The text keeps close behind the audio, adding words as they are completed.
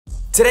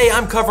Today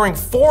I'm covering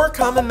 4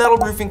 common metal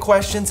roofing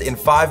questions in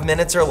 5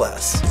 minutes or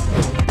less.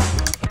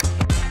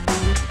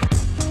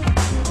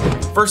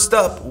 First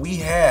up, we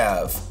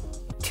have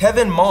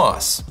Kevin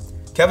Moss.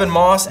 Kevin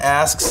Moss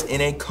asks,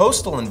 in a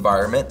coastal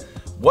environment,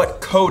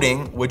 what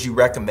coating would you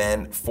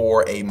recommend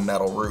for a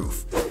metal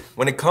roof?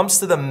 When it comes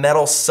to the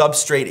metal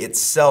substrate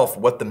itself,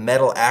 what the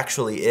metal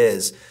actually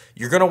is,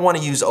 you're gonna wanna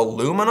use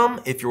aluminum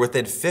if you're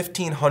within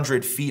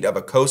 1,500 feet of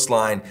a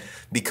coastline,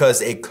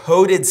 because a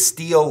coated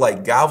steel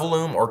like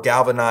Galvalume or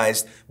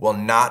galvanized will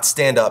not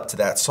stand up to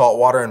that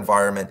saltwater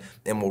environment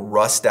and will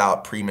rust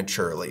out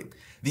prematurely.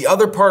 The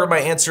other part of my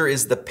answer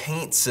is the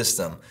paint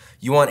system.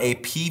 You want a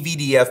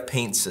PVDF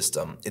paint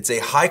system. It's a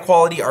high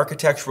quality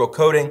architectural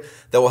coating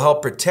that will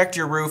help protect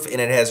your roof,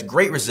 and it has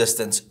great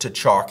resistance to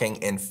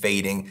chalking and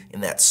fading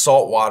in that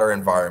saltwater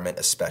environment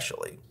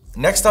especially.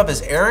 Next up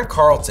is Aaron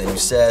Carlton, who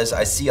says,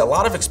 I see a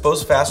lot of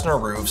exposed fastener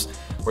roofs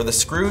where the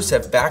screws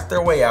have backed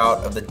their way out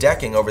of the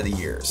decking over the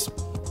years.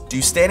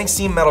 Do standing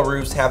seam metal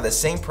roofs have the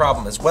same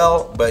problem as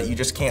well, but you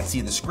just can't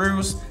see the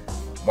screws?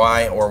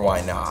 Why or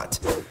why not?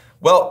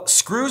 Well,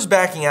 screws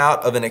backing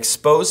out of an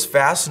exposed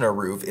fastener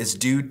roof is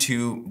due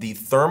to the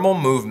thermal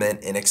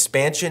movement and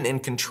expansion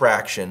and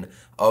contraction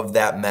of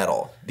that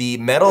metal. The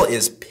metal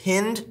is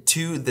pinned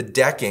to the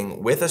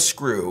decking with a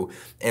screw,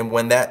 and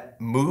when that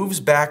moves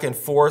back and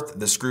forth,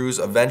 the screws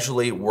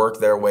eventually work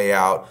their way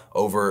out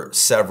over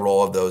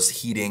several of those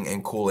heating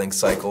and cooling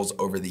cycles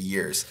over the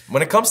years.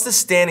 When it comes to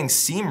standing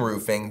seam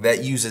roofing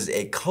that uses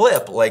a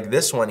clip like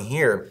this one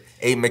here,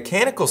 a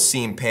mechanical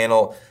seam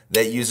panel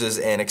that uses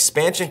an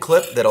expansion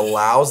clip that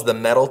allows the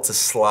metal to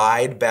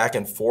slide back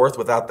and forth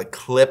without the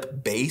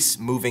clip base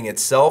moving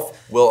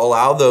itself will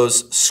allow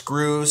those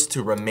screws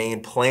to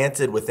remain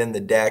planted within the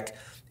deck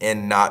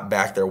and not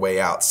back their way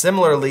out.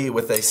 Similarly,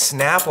 with a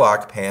snap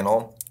lock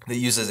panel that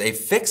uses a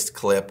fixed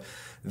clip,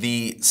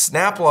 the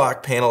snap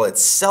lock panel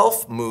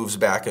itself moves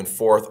back and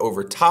forth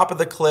over top of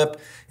the clip,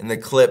 and the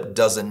clip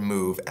doesn't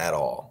move at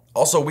all.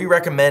 Also, we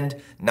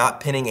recommend not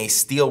pinning a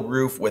steel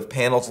roof with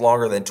panels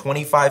longer than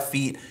 25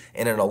 feet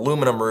and an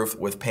aluminum roof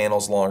with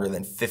panels longer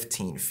than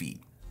 15 feet.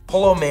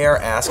 Polo Mayer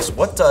asks,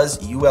 what does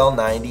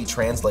UL90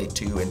 translate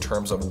to in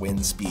terms of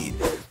wind speed?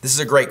 This is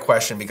a great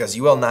question because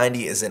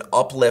UL90 is an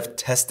uplift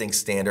testing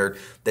standard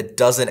that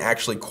doesn't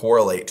actually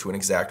correlate to an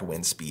exact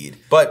wind speed.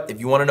 But if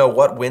you want to know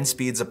what wind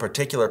speeds a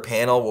particular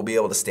panel will be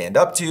able to stand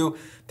up to,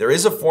 there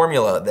is a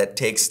formula that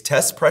takes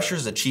test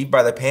pressures achieved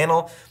by the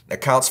panel,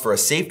 accounts for a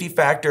safety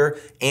factor,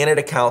 and it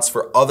accounts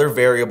for other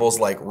variables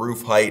like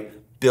roof height,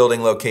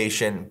 building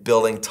location,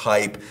 building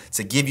type,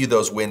 to give you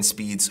those wind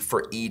speeds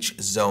for each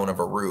zone of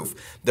a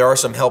roof. There are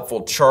some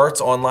helpful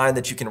charts online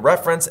that you can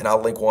reference, and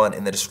I'll link one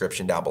in the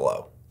description down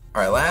below.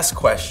 All right, last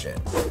question.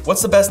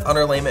 What's the best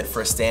underlayment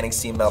for a standing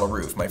seam metal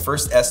roof? My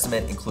first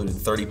estimate included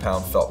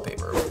 30-pound felt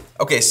paper.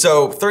 Okay,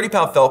 so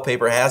 30-pound felt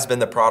paper has been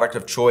the product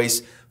of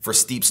choice for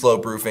steep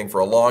slope roofing for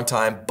a long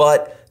time,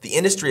 but the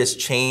industry has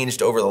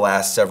changed over the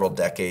last several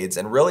decades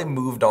and really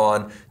moved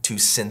on to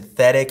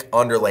synthetic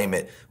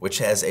underlayment, which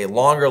has a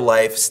longer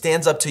life,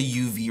 stands up to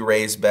UV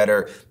rays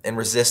better, and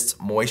resists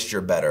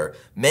moisture better.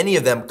 Many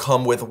of them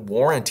come with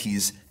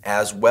warranties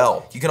as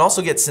well. You can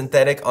also get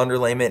synthetic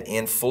underlayment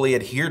in fully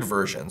adhered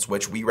versions,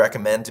 which we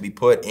recommend to be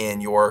put in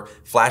your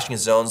flashing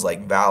zones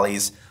like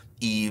valleys,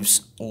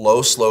 eaves,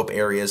 low slope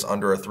areas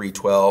under a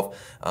 312,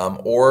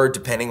 or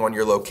depending on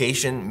your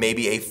location,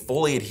 maybe a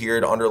fully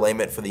adhered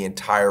underlayment for the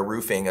entire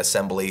roofing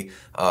assembly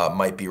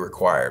might be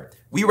required.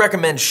 We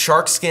recommend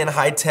shark skin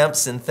high temp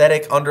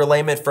synthetic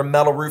underlayment for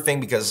metal roofing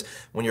because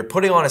when you're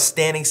putting on a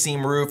standing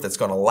seam roof that's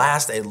gonna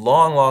last a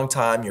long, long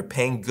time, you're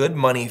paying good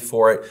money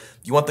for it,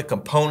 you want the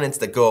components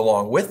that go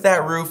along with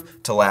that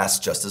roof to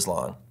last just as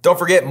long. Don't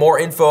forget, more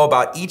info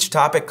about each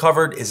topic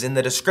covered is in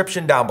the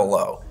description down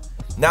below.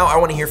 Now I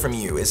wanna hear from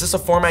you. Is this a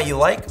format you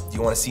like? Do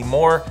you wanna see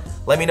more?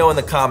 Let me know in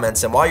the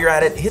comments, and while you're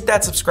at it, hit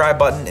that subscribe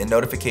button and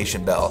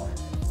notification bell.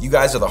 You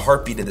guys are the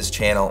heartbeat of this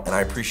channel, and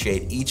I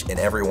appreciate each and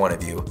every one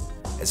of you.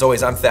 As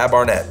always, I'm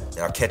Barnette, and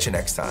I'll catch you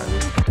next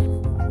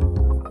time.